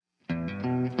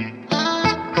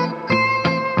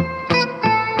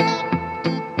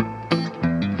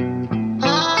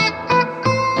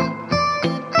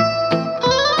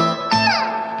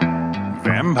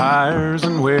vampires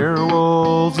and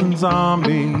werewolves and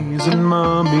zombies and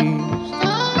mummies.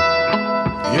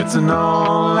 It's an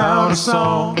all-out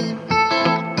assault.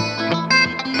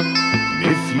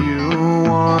 If you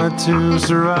want to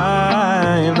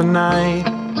survive the night,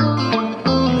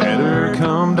 better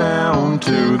come down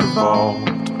to the vault.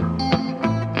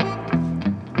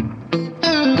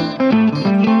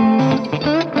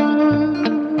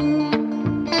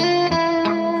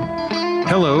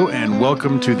 Hello and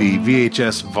welcome to the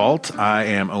VHS Vault. I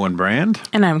am Owen Brand.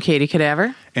 And I'm Katie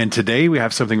Cadaver. And today we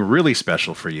have something really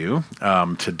special for you.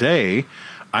 Today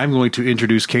I'm going to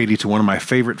introduce Katie to one of my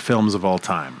favorite films of all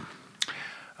time.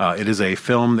 It is a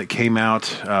film that came out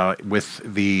with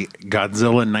the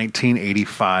Godzilla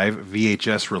 1985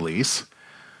 VHS release.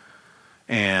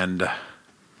 And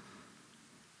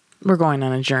we're going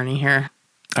on a journey here.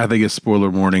 I think a spoiler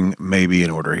warning may be in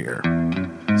order here.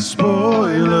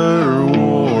 Spoiler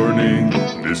warning.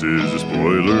 This is a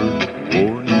spoiler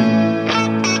warning.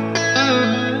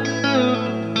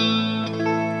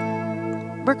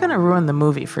 We're going to ruin the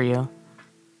movie for you.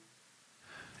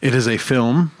 It is a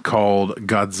film called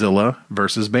Godzilla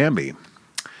vs. Bambi.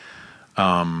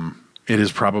 It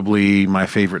is probably my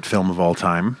favorite film of all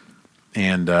time.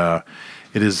 And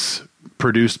it is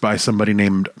produced by somebody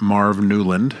named Marv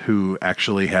Newland, who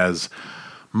actually has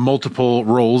multiple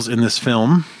roles in this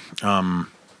film. And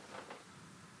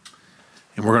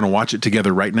we're going to watch it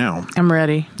together right now. I'm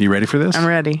ready. You ready for this? I'm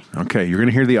ready. Okay, you're going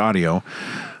to hear the audio.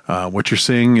 What you're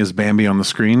seeing is Bambi on the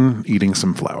screen eating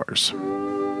some flowers.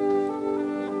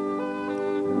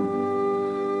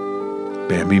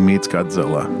 Bambi meets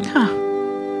Godzilla. Huh.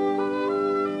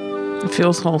 It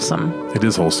feels wholesome. It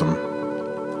is wholesome.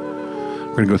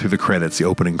 We're going to go through the credits, the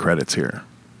opening credits here.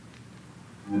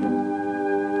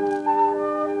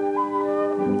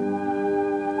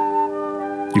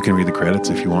 You can read the credits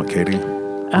if you want, Katie.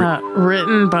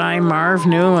 Written by Marv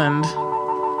Newland.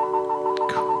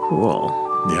 Cool.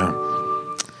 Yeah.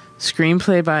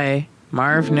 Screenplay by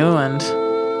Marv Newland.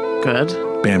 Good.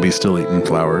 Bambi's still eating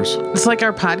flowers. It's like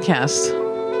our podcast.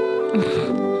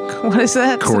 What is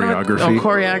that? Choreography.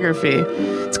 Choreography.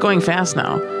 It's going fast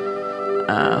now.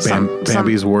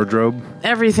 Bambi's wardrobe.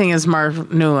 Everything is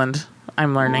Marv Newland.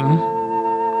 I'm learning.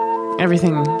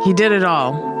 Everything. He did it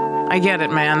all. I get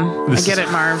it, man. I get it,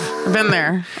 Marv. I've been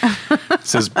there. It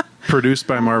says produced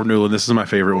by Marv Newland. This is my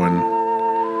favorite one.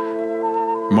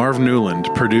 Marv Newland,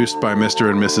 produced by Mr.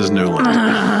 and Mrs. Newland.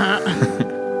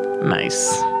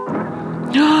 Nice.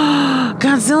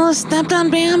 Godzilla stepped on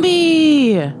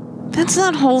Bambi. That's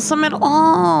not wholesome at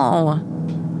all.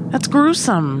 That's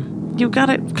gruesome. You got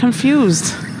it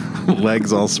confused.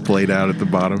 Legs all splayed out at the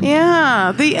bottom.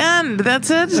 Yeah, the end. That's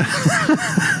it.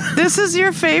 This is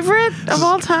your favorite of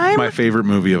all time? My favorite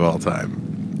movie of all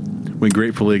time. We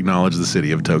gratefully acknowledge the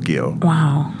city of Tokyo.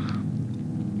 Wow.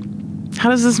 How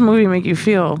does this movie make you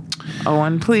feel,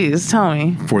 Owen? Please tell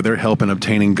me. For their help in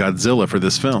obtaining Godzilla for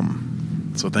this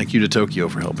film. So thank you to Tokyo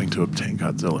for helping to obtain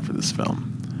Godzilla for this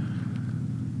film.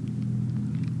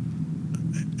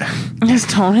 His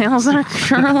toenails are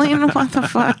curling. What the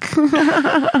fuck?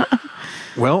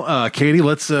 Well, Katie,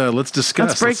 let's discuss.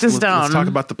 Let's break this down. Let's talk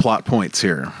about the plot points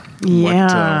here.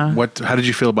 Yeah. How did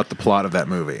you feel about the plot of that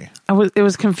movie? It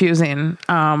was confusing.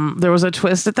 There was a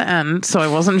twist at the end, so I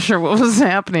wasn't sure what was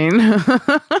happening.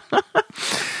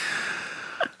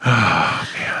 Oh,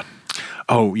 man.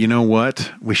 Oh, you know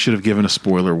what? We should have given a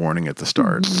spoiler warning at the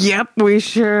start. Yep, we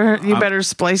sure. You better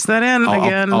splice that in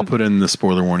again. I'll put in the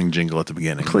spoiler warning jingle at the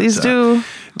beginning. Please do.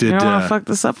 You don't want to fuck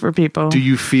this up for people. Do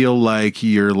you feel like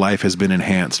your life has been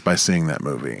enhanced by seeing that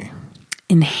movie?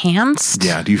 Enhanced?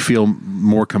 Yeah. Do you feel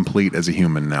more complete as a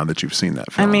human now that you've seen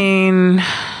that film? I mean,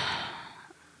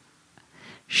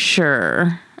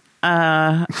 sure.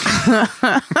 I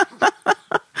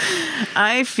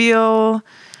feel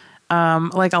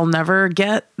like I'll never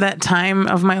get that time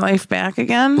of my life back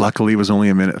again. Luckily, it was only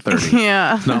 1:30.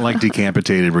 Yeah. It's not like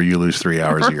Decapitated where you lose 3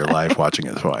 hours of your life watching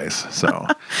it twice. So,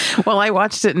 well, I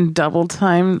watched it in double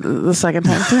time the second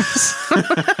time through.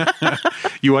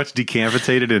 You watched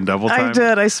Decapitated in double time? I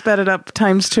did. I sped it up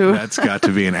 ×2. That's got to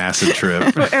be an acid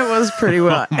trip. It was pretty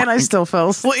well. And I still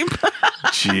fell asleep.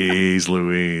 Jeez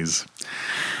Louise.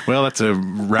 Well, that's a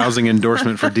rousing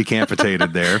endorsement for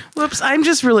Decapitated there. Whoops, I'm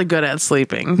just really good at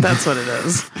sleeping. That's what it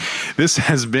is. This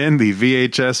has been the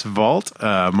VHS Vault.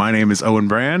 My name is Owen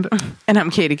Brand. And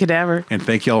I'm Katie Cadaver. And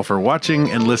thank you all for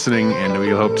watching and listening, and we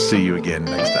hope to see you again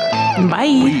next time.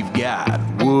 Bye. We've got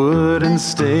wooden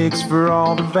stakes for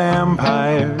all the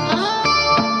vampires.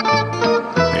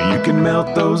 And you can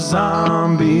melt those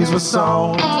zombies with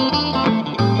salt.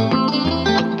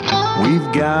 We've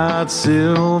got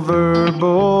silver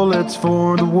bullets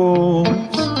for the wolves.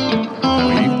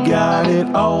 We've got it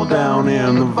all down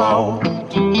in the vault.